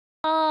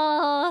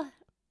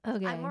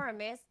Okay. I'm more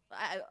amazed.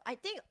 I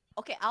think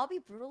okay. I'll be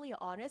brutally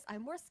honest.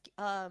 I'm more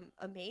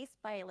amazed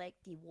by like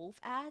the wolf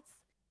ads.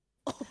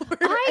 Over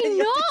any of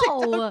the I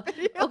know. TikTok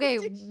videos Okay,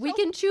 you we show.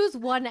 can choose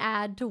one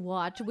ad to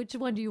watch. Which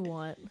one do you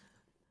want?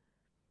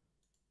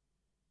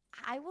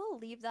 I will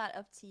leave that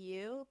up to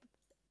you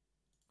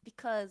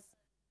because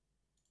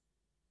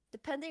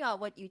depending on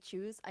what you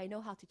choose, I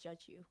know how to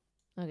judge you.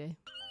 Okay.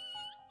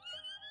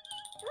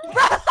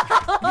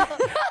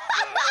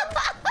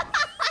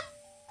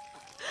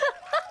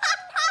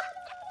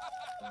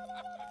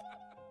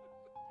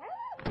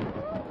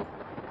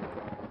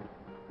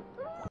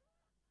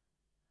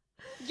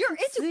 You're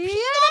into See peanut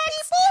it?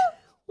 people?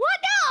 What?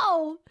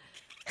 No!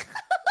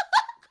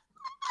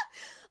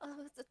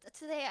 Oh,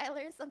 today I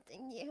learned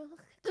something new.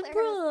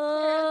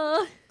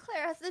 Bruh.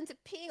 Clara's into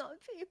peeing on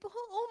people.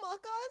 Oh my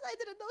god, I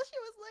didn't know she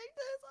was like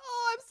this.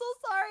 Oh, I'm so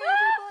sorry,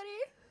 everybody.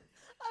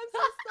 I'm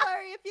so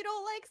sorry if you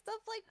don't like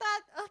stuff like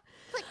that.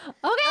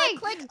 Okay.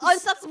 Click We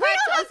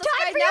unsubscribe don't to have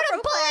time unsubscribe for now you to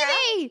from bully Clara.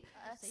 me.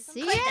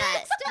 See Click you that.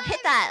 next time. Hit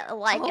that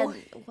like Oh,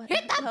 and what,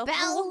 hit that no,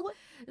 bell.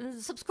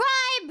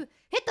 Subscribe.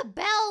 Hit the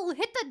bell.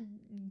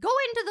 Go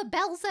into the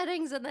bell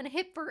settings and then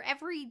hit for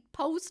every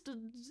post.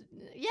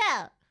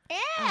 Yeah.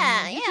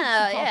 Yeah, You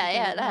yeah, should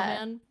yeah, complicate it, that.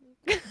 man.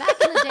 Back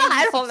in the day, you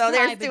I don't know,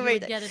 there's subscribe and too you many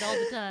would get it all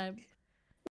the time.